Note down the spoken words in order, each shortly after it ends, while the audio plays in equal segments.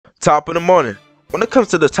Top of the morning. When it comes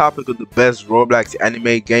to the topic of the best Roblox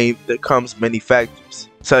anime game, there comes many factors,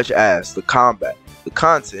 such as the combat, the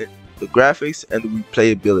content, the graphics, and the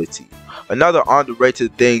replayability. Another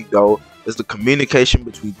underrated thing though is the communication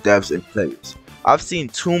between devs and players. I've seen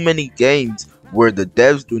too many games where the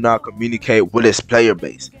devs do not communicate with its player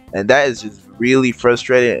base, and that is just really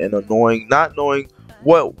frustrating and annoying, not knowing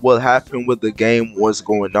what will happen with the game, what's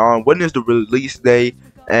going on, when is the release day,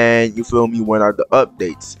 and you feel me, when are the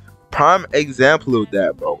updates. Prime example of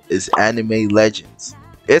that, bro, is Anime Legends.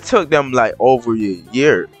 It took them like over a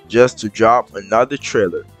year just to drop another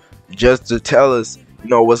trailer, just to tell us, you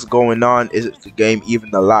know, what's going on. Is the game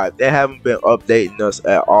even alive? They haven't been updating us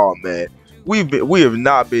at all, man. We have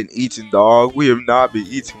not been eating, dog. We have not been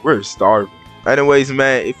eating. We're starving. Anyways,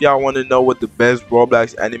 man, if y'all want to know what the best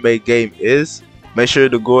Roblox anime game is, make sure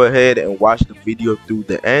to go ahead and watch the video through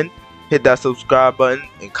the end. Hit that subscribe button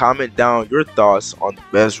and comment down your thoughts on the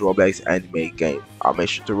best Roblox anime game. I'll make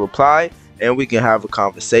sure to reply and we can have a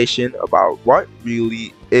conversation about what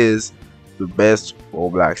really is the best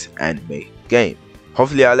Roblox anime game.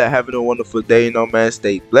 Hopefully y'all are having a wonderful day, you know, man.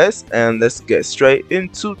 Stay blessed and let's get straight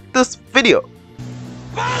into this video.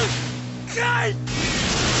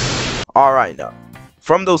 Alright, now,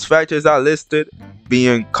 from those factors I listed,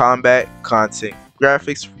 being combat, content,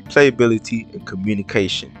 graphics, replayability, and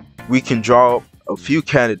communication, we can draw a few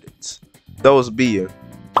candidates, those being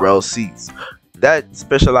RLCs. That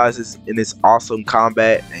specializes in its awesome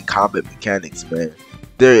combat and combat mechanics, man.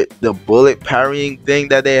 The bullet parrying thing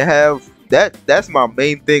that they have, that's my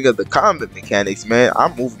main thing of the combat mechanics, man.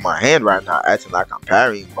 I'm moving my hand right now acting like I'm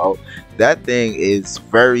parrying, bro. That thing is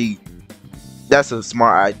that's a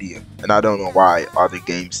smart idea, and I don't know why other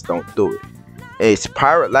games don't do it. Its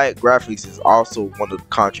pirate-like graphics is also one of the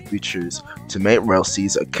contributors to make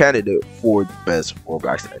RLCs a candidate for the best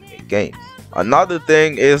Roblox anime game. Another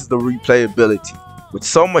thing is the replayability. With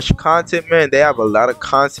so much content, man, they have a lot of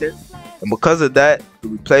content, and because of that, the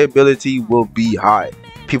replayability will be high.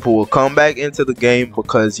 People will come back into the game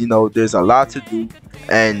because, you know, there's a lot to do,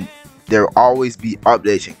 and there'll always be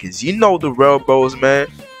updating, because you know the Rail Bros, man.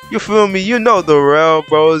 You feel me? You know the Rail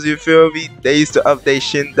Bros, you feel me? They used to update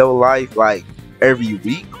Shindo Life like every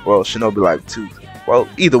week. Well, Shinobi Life 2. Well,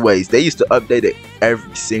 either ways, they used to update it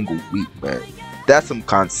every single week, man. That's some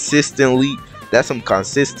consistency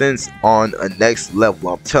on a next level,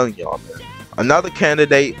 I'm telling y'all, man. Another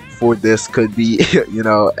candidate for this could be, you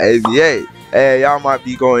know, ABA. Hey, y'all might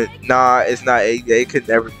be going, nah, it's not ABA, it could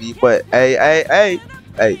never be, but hey,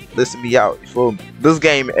 listen me out, you feel me? This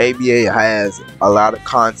game, ABA, has a lot of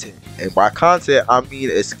content, and by content, I mean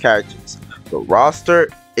its characters. The roster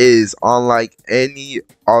is unlike any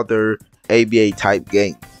other ABA type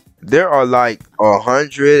game. There are like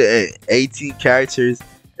 118 characters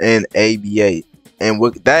in ABA, and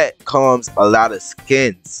with that comes a lot of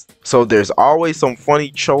skins. So there's always some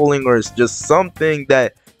funny trolling, or it's just something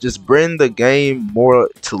that just bring the game more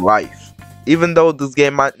to life. Even though this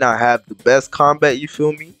game might not have the best combat, you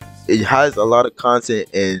feel me, it has a lot of content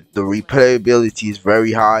and the replayability is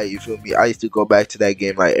very high, you feel me. I used to go back to that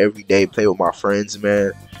game like every day, play with my friends,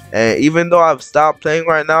 man. And even though I've stopped playing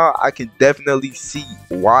right now, I can definitely see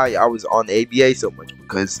why I was on ABA so much,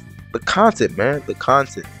 because the content, man, the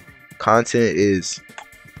content is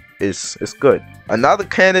good. Another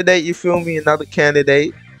candidate, you feel me, another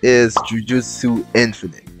candidate is Jujutsu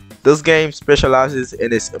Infinite. This game specializes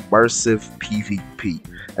in its immersive PvP,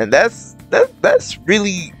 and that's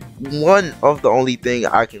really one of the only thing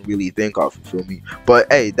I can really think of, you feel me. But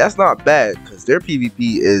hey, that's not bad, because their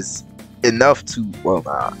PvP is enough to, well,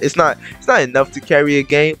 nah, it's not enough to carry a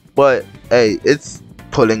game, but hey, it's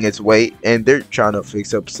pulling its weight, and they're trying to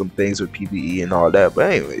fix up some things with PvE and all that.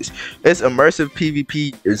 But anyways, its immersive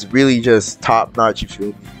PvP is really just top notch, you feel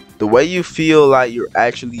me. The way you feel like you're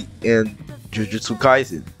actually in Jujutsu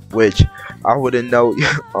Kaisen, which I wouldn't know.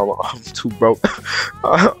 I'm too broke.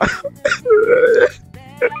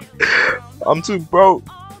 I'm too broke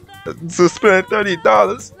to spend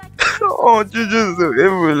 $30 on Jujutsu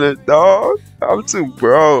Infinite, dog. I'm too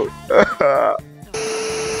broke.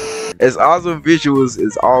 Its awesome visuals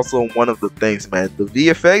is also one of the things, man. The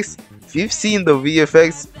VFX, if you've seen the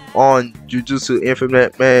VFX on Jujutsu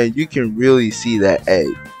Infinite, man, you can really see that, hey,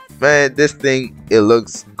 man, this thing, it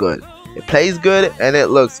looks good. It plays good and it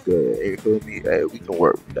looks good. You feel me? Hey, we can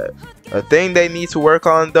work with that. A thing they need to work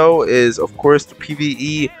on though is, of course, the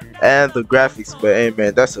PvE and the graphics. But hey,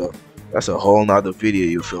 man, that's a whole nother video.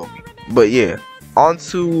 You feel me? But yeah, on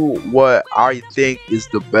to what I think is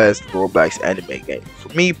the best Roblox anime game. For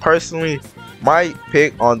me personally, my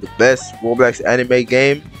pick on the best Roblox anime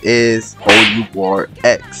game is Holy War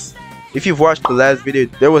X. If you've watched the last video,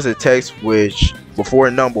 there was a text which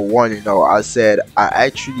before number 1, I said I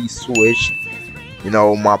actually switched,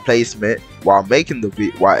 my placement while making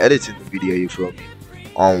while editing the video, you feel me,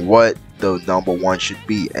 on what the number 1 should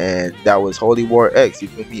be, and that was Holy War X, you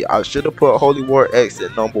feel me. I should have put Holy War X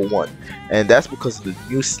at number 1, and that's because of the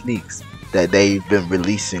new sneaks that they've been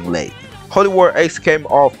releasing late. Holy War X came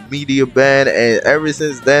off media ban, and ever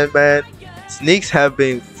since then, man, sneaks have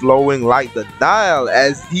been flowing like the Nile,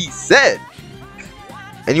 as he said.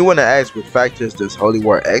 And you want to ask, what factors does Holy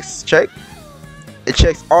War X check? It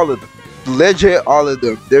checks all of them. Legit, all of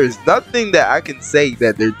them. There's nothing that I can say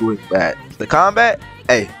that they're doing bad. The combat,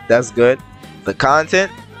 hey, that's good. The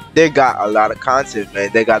content, they got a lot of content,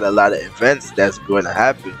 man. They got a lot of events that's going to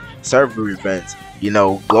happen. Server events,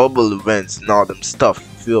 global events and all them stuff,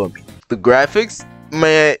 you feel me? The graphics,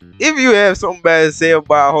 man, if you have something bad to say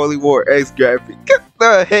about Holy War X graphics, get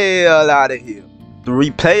the hell out of here. The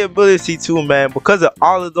replayability too, man, because of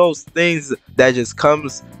all of those things that just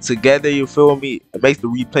comes together, you feel me, it makes the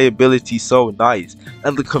replayability so nice.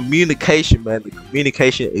 And the communication, man, the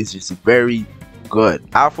communication is just very good.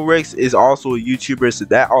 Alpharex is also a YouTuber, so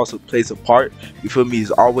that also plays a part, you feel me.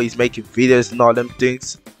 He's always making videos and all them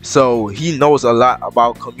things, so he knows a lot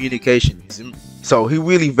about communication. So he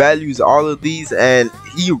really values all of these, and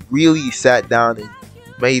he really sat down and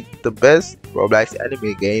made the best Roblox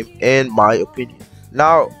anime game, in my opinion.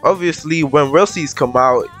 Now, obviously, when RLCs come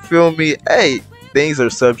out, feel me, hey, things are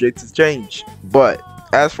subject to change. But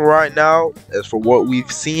as for right now, as for what we've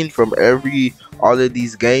seen from all of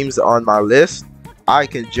these games on my list, I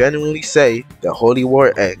can genuinely say that Holy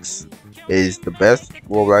War X is the best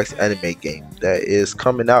Roblox anime game that is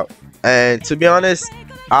coming out. And to be honest,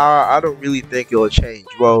 I don't really think it'll change.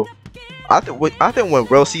 Well, I think when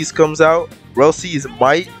RLCs comes out, RLCs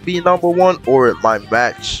might be number 1, or it might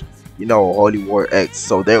match, Holy War X,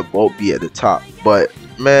 so they'll both be at the top. But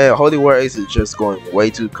man, Holy War X is just going way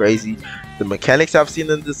too crazy. The mechanics I've seen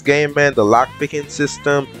in this game, man, the lock picking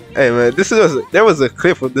system. Hey man, there was a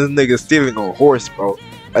clip of this nigga stealing a horse, bro.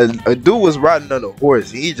 A dude was riding on a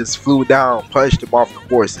horse, and he just flew down, punched him off the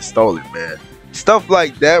horse, and stole it, man. Stuff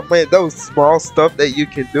like that, man, those small stuff that you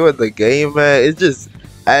can do in the game, man, it just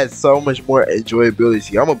adds so much more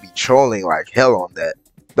enjoyability. I'm gonna be trolling like hell on that.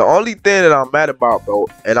 The only thing that I'm mad about, bro,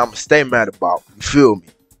 and I'm gonna stay mad about, you feel me,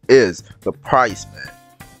 is the price, man.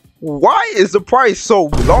 Why is the price so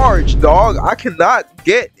large, dog? I cannot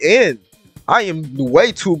get in. I am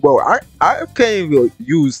way too broke. I can't even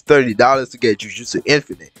use $30 to get Jujutsu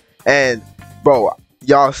Infinite. And, bro,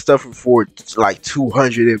 y'all stuffing for like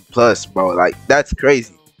 200 and plus, bro. Like, that's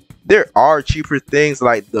crazy. There are cheaper things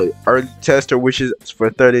like the early tester, which is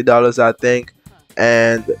for $30, I think.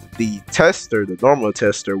 And the tester, the normal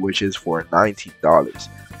tester, which is for $19.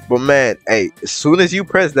 But man, hey, as soon as you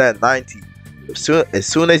press that 90, as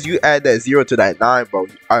soon as you add that 0 to that 9, bro,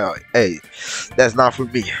 hey, that's not for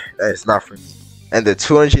me. That's not for me. And the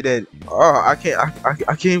 200 and I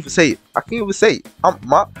can't even say it. I can't even say it.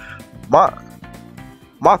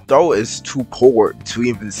 My throat is too poor to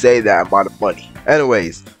even say that amount of money.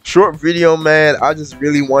 Anyways, short video, man. I just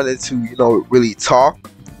really wanted to, really talk,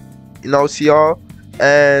 to y'all.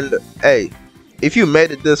 And hey, if you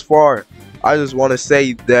made it this far, I just want to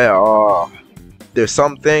say that there's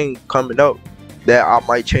something coming up that I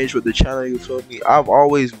might change with the channel, you feel me. I've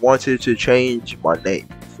always wanted to change my name,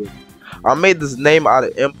 you feel me. I made this name out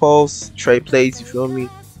of impulse, Trey Plays, you feel me.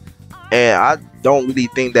 And I don't really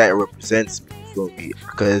think that it represents me, you feel me,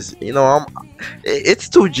 because it's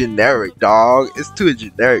too generic, dog. It's too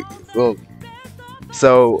generic, you feel me.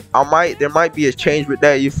 So there might be a change with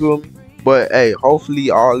that, you feel me. But hey, hopefully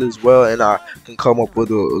all is well and I can come up with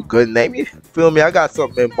a good name, you feel me. I got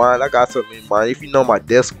something in mind. If you know my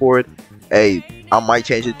Discord, hey, I might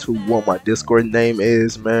change it to what my Discord name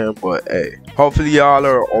is, man. But hey, hopefully y'all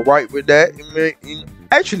are alright with that, man.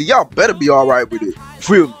 Actually, y'all better be alright with it,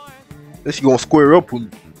 feel me, unless you gonna square up with me.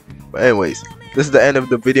 But anyways, this is the end of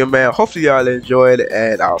the video, man. Hopefully y'all enjoyed,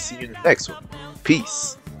 and I'll see you in the next one.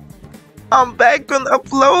 Peace. I'm back on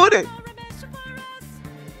uploading.